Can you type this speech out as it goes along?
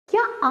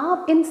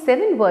आप इन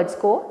 7 वर्ड्स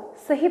को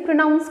सही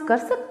प्रोनाउंस कर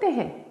सकते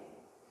हैं?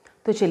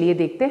 तो चलिए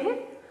देखते हैं।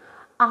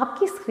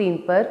 आपकी स्क्रीन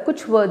पर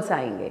कुछ वर्ड्स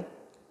आएंगे,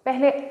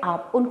 पहले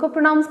आप उनको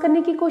प्रोनाउंस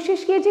करने की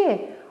कोशिश कीजिए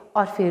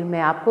और फिर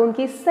मैं आपको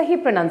उनकी सही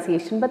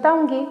प्रोनाउंसिएशन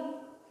बताऊंगी।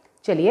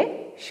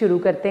 चलिए शुरू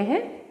करते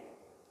हैं।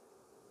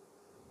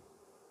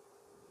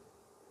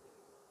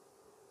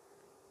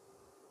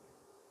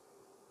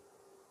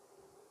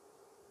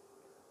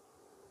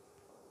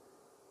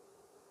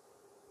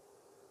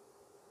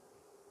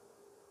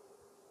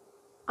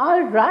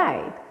 All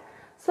right,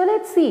 so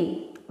let's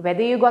see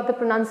whether you got the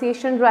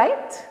pronunciation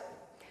right.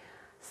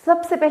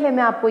 सबसे पहले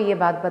मैं आपको ये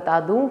बात बता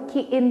दूं कि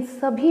इन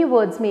सभी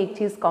वर्ड्स में एक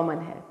चीज कॉमन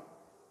है,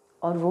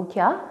 और वो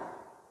क्या?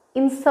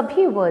 इन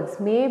सभी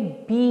वर्ड्स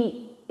में B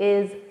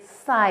is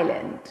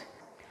silent.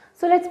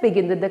 So let's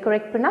begin with the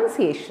correct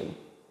pronunciation.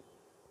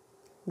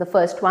 The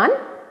first one,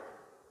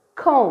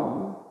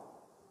 comb.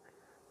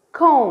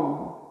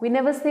 Comb. We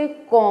never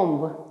say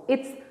comb.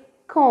 It's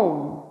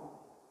comb.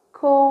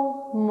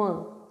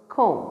 Comb.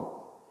 Comb.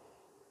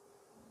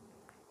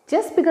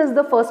 Just because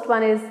the first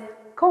one is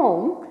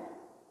comb,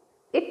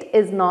 it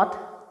is not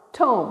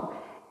tomb.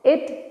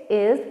 It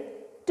is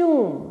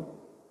tomb.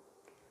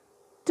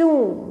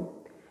 Tomb,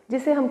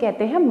 जिसे हम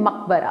कहते हैं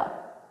मकबरा.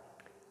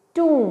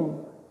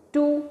 Tomb.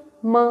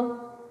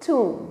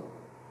 Tomb.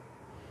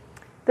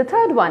 The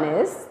third one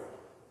is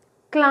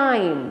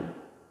climb.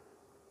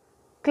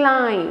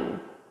 Climb.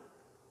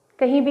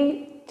 कहीं भी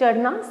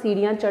चढ़ना,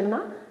 सीढ़ियां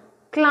चढ़ना.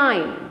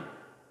 Climb.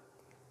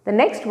 The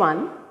next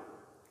one,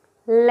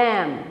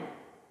 lamb.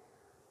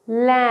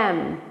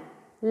 Lamb.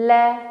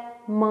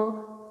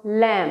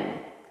 Lamb.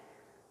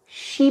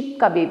 Sheep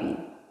का baby.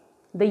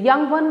 The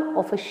young one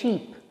of a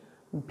sheep.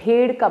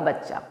 भेड़ का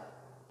बच्चा.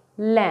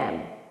 Lamb.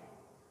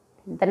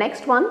 The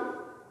next one,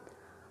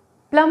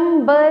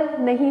 plumber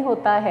नहीं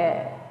होता है.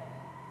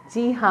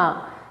 जी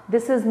हाँ,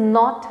 this is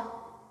not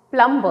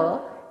plumber,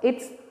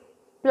 it's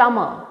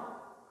plumber.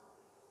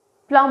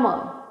 Plumber.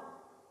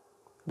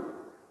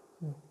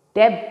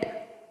 Debt.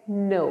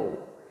 No,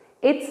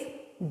 it's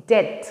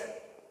debt.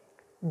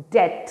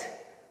 Debt.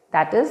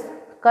 That is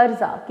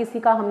कर्जा. किसी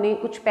का हमने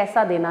कुछ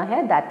पैसा देना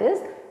है. That is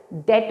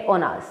debt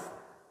on us.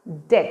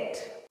 Debt.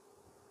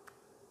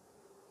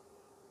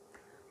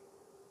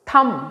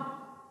 Thumb.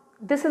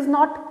 This is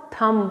not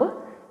thumb,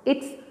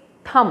 it's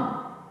thumb.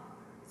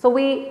 So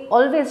we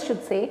always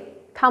should say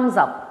thumbs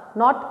up,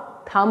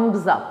 not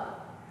thumbs up.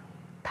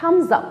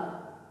 Thumbs up.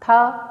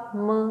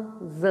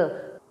 Thumbs.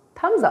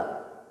 Thumbs up.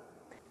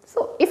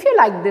 So if you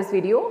like this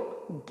video,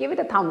 give it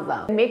a thumbs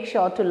up. Make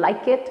sure to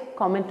like it,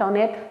 comment on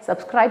it,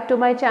 subscribe to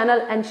my channel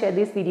and share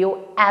this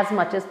video as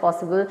much as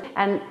possible.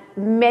 And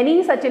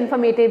many such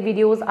informative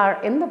videos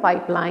are in the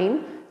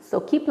pipeline. So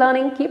keep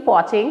learning, keep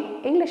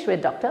watching English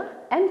with Dr.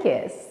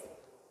 NKS.